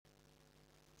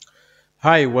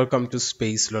Hi, welcome to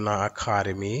Space Learner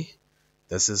Academy.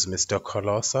 This is Mr.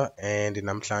 Colosa and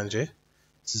namhlanje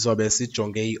sizobe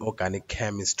sijonge i-organic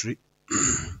chemistry.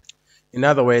 In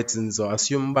other words,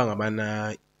 assume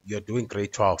bangabana you're doing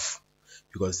grade 12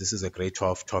 because this is a grade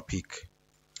 12 topic.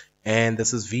 And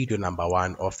this is video number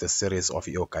 1 of the series of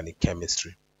organic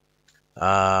chemistry.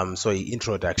 So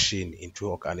introduction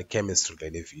into organic chemistry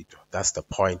leli video. That's the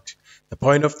point. The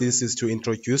point of this is to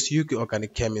introduce you to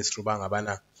organic chemistry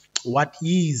bangabana. What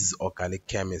is organic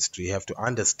chemistry? You have to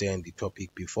understand the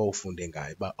topic before funding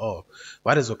guy. But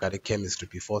what is organic chemistry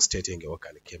before stating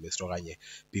organic chemistry?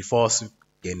 Before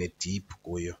getting deep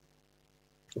kuyo.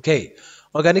 Okay,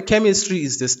 organic chemistry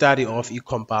is the study of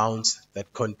compounds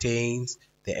that contains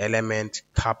the element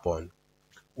carbon,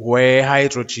 where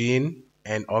hydrogen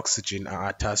and oxygen are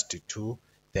attached to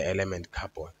the element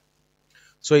carbon.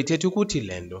 So ithetha ukuthi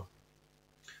lento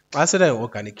xa sithetha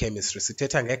nge-organic chemistry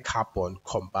sithetha nge-carbon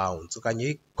compounds okanye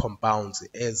ii-compounds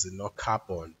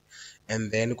ezino-carbon and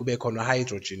then kube khona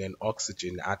hydrogen and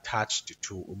oxygen attached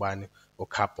to ubani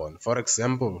o-carbon. For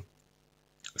example,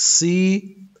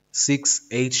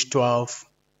 C6H12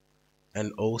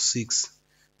 and O6.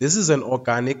 This is an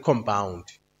organic compound.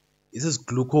 This is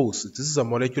glucose. This is a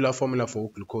molecular formula for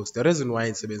glucose. The reason why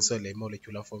it's a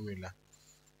molecular formula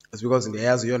is because in the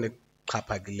air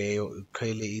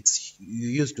it's you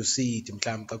used to see it in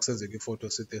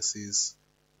photosynthesis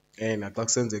and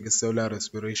cellular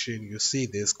respiration. You see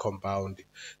this compound.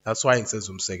 That's why it says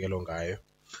umsekelo ngayo.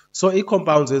 So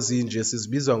i-compounds ezinje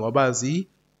sizibizwa ngoba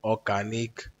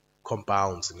zi-organic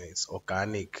compounds. It's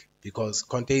organic because it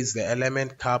contains the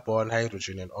element carbon,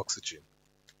 hydrogen and oxygen.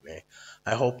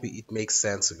 I hope it makes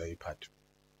sense in the part.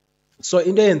 So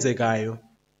in the eyenzekayo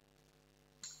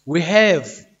we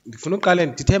have ngifuna uqale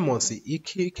ndithe mos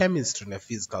i-chemistry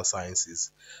ne-physical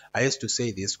sciences. I used to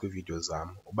say this kwi-videos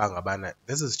zam uba ngabana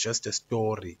this is just a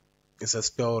story. It's a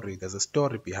story. There's a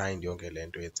story behind yonke le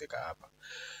nto yenzeka apha.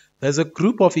 There's a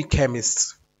group of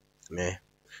chemists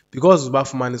because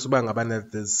bafumanisa uba ngabana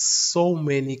there's so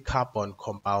many carbon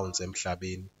compounds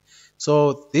emhlabeni.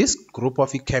 So this group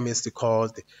of chemists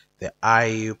called the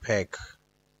IUPAC,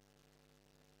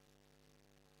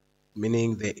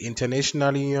 meaning the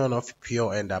International Union of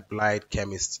Pure and Applied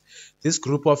Chemists. This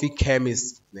group of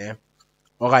chemists,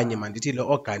 okanye mandithi le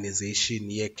organization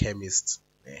ye-chemists,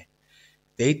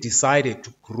 they decided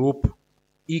to group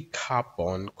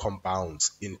carbon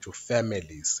compounds into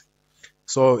families.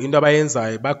 So into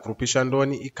abayenzayo bagroupisha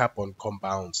ntoni i-carbon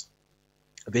compounds.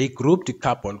 They grouped the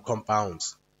carbon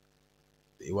compounds.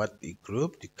 They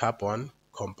grouped the carbon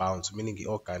compounds, meaning the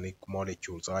organic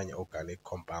molecules or organic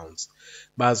compounds.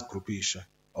 Bazigroupisha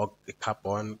or the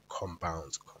carbon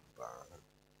compounds.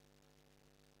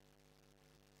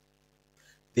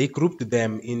 They grouped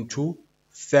them into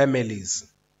families.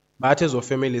 Battles of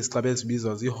families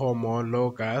bizwa the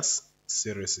homologous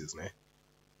series.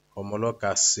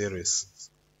 Homologous series.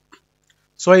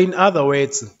 So in other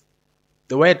words,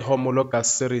 the word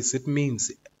homologous series, it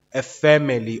means a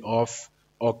family of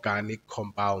organic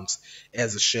compounds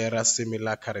as share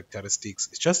similar characteristics.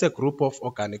 It's just a group of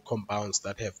organic compounds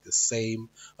that have the same,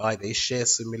 or they share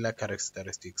similar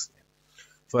characteristics.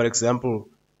 For example,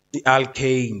 the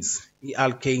alkanes. The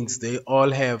alkanes, they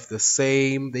all have the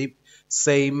same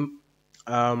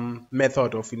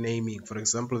method of naming. For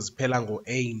example, ziphela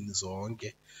ngo-ane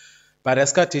zonke. But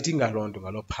asikathethi ngaloo nto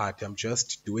ngaloo part, I'm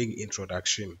just doing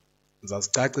introduction.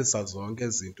 Ngizazicacisa zonke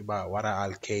izinto uba what are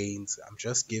alkanes. I'm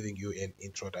just giving you an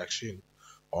introduction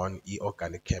on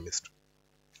organic chemistry.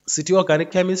 Sithi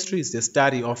organic chemistry is the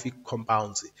study of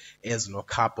compounds as no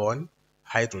carbon,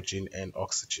 hydrogen and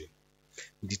oxygen.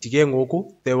 Ndithi ke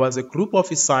ngoku there was a group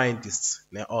of scientists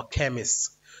or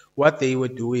chemists. What they were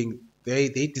doing, they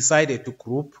decided to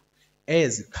group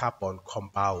as carbon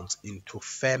compounds into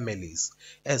families.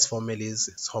 As families,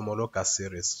 it's homologous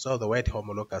series. So the word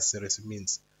homologous series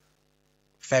means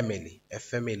family, a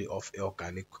family of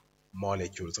organic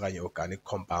molecules, organic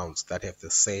compounds that have the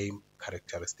same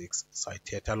characteristics. So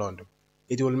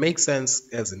it will make sense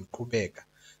as in Quebec.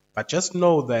 But just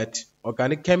know that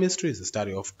organic chemistry is the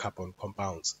study of carbon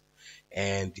compounds.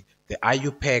 And the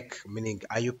IUPAC, meaning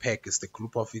IUPAC is the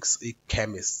group of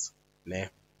chemists.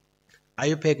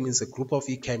 IUPAC means a group of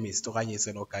chemists, or it's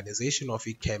an organization of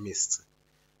chemists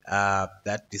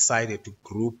that decided to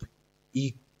group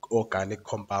organic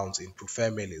compounds into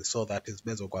families so that it's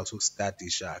better to study.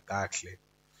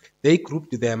 They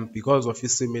grouped them because of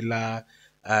similar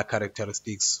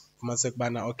characteristics.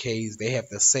 Okay, they have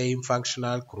the same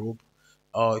functional group.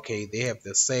 Okay, they have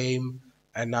the same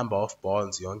number of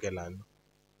bonds.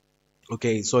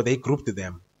 Okay, so they grouped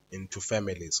them into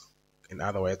families. In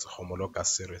other words, homologous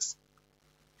series.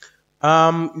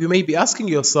 You may be asking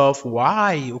yourself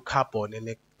why carbon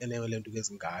enelento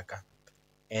ezingaka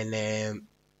and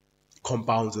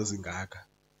compounds ezingaka.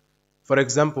 For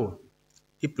example,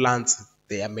 plants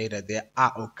they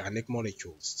are organic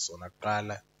molecules. So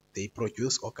nakala they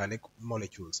produce organic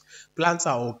molecules. Plants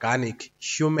are organic,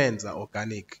 humans are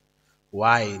organic.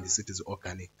 Why is it is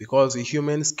organic? Because the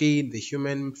human skin, the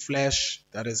human flesh,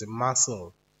 that is a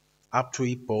muscle, up to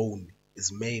a bone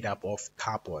is made up of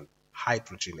carbon,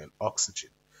 hydrogen, and oxygen.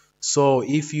 So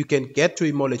if you can get to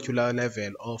a molecular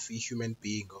level of a human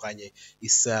being or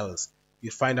cells, you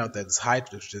find out that there's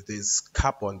hydrogen, there's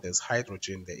carbon, there's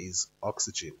hydrogen, there is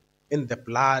oxygen. In the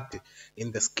blood,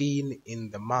 in the skin,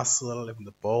 in the muscle, in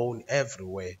the bone,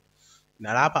 everywhere.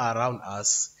 Nalapha around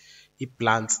us,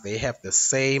 plants, they have the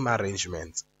same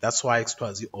arrangements. That's why it's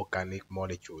called the organic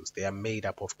molecules. They are made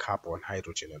up of carbon,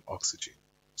 hydrogen, and oxygen.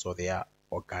 So they are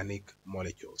organic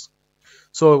molecules.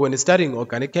 So when studying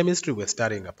organic chemistry, we're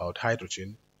studying about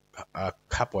hydrogen,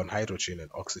 carbon, hydrogen, and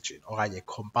oxygen, or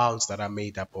compounds that are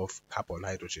made up of carbon,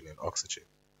 hydrogen, and oxygen.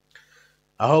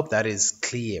 I hope that is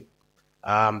clear.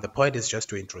 The point is just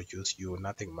to introduce you,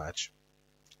 nothing much.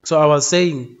 So I was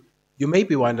saying, you may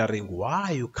be wondering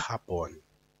why carbon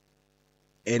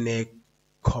ene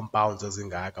compounds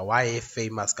ezingaka, why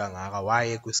famous kangaka,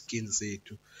 why kwiskin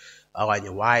zethu,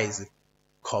 okanye why is it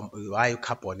why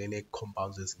carbon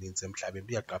ene-compounds ezininzi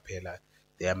emhlabeni. Uyaqaphela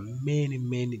there are many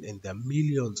and there are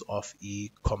millions of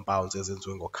compounds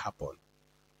ezenziwe ngo-carbon.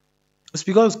 It's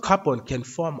because carbon can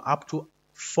form up to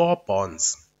 4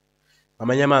 bonds.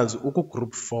 Ngamanye amazwi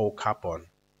group 4 carbon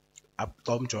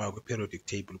xa umjonga kwi-periodic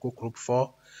table group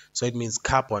 4, so it means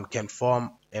carbon can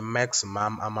form a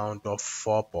maximum amount of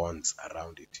 4 bonds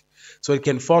around it. So it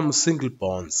can form single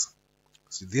bonds.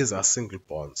 So these are single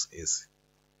bonds.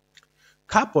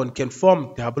 Carbon can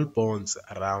form double bonds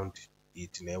around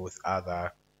it with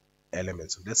other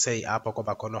elements. Let's say apha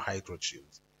kwaba khona hydrogen,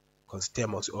 because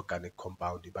terms organic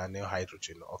compound iba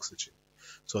hydrogen or oxygen.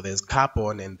 So there's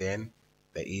carbon and then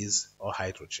there is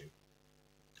hydrogen.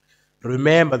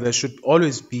 Remember, there should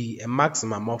always be a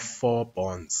maximum of 4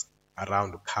 bonds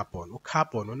around carbon.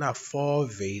 Carbon una 4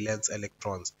 valence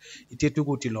electrons. Ithetha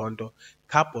ukuthi lonto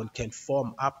carbon can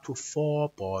form up to 4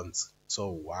 bonds. So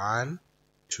 1,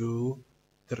 2,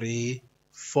 3,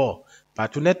 4.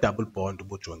 But une double bond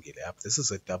ubujongile apha. This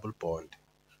is a double bond.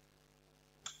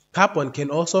 Carbon can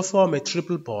also form a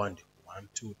triple bond. 1,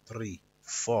 2, 3,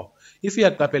 4. If you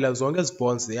uyaqaphela zonke ezi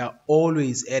bonds, they are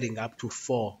always adding up to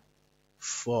 4.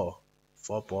 4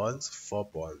 bonds, 4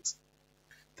 bonds.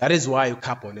 That is why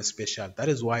carbon is special. That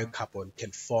is why carbon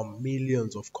can form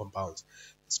millions of compounds.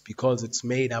 It's because it's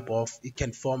made up of, it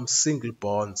can form single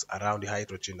bonds around the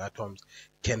hydrogen atoms,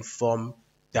 can form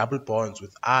double bonds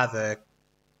with other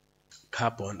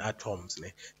carbon atoms,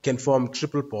 can form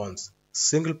triple bonds,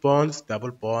 single bonds,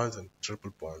 double bonds, and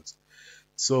triple bonds.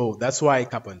 So that's why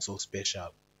carbon is so special.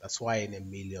 That's why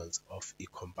in millions of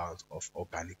compounds, of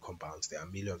organic compounds, there are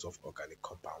millions of organic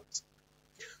compounds.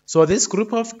 So this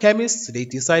group of chemists, they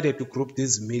decided to group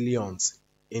these millions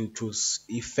into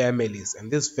families,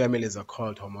 and these families are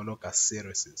called homologous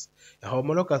series. A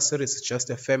homologous series is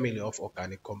just a family of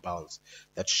organic compounds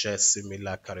that share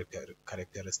similar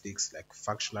characteristics like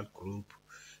functional group,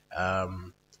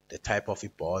 the type of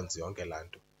bonds, yonke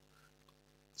lanto.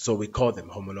 So we call them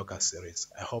homologous series.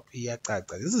 I hope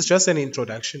iyacaca. This is just an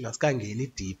introduction.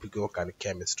 Asikangeni deep into organic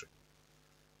chemistry.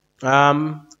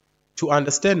 To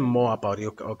understand more about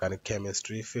organic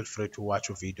chemistry, feel free to watch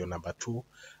video number 2.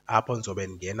 Apho nzobe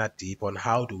ngena deep on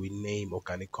how do we name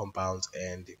organic compounds,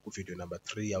 and video number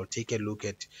 3, I'll take a look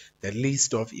at the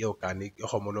list of organic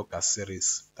homologous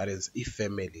series, that is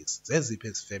families.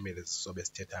 Zeziphi families sobe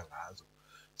sithetha ngazo.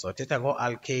 So thetha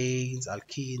ngo-alkanes,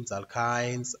 alkenes,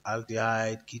 alkynes,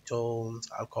 aldehyde, ketones,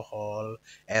 alcohol,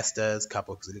 esters,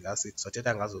 carboxylic acid. So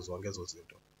thetha ngazo zonke ezo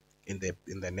zinto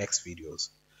in the next videos.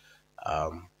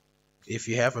 If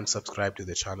you haven't subscribed to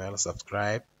the channel,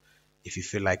 subscribe. If you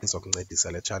feel like it's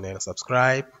the channel,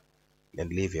 subscribe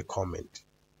and leave a comment.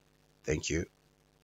 Thank you.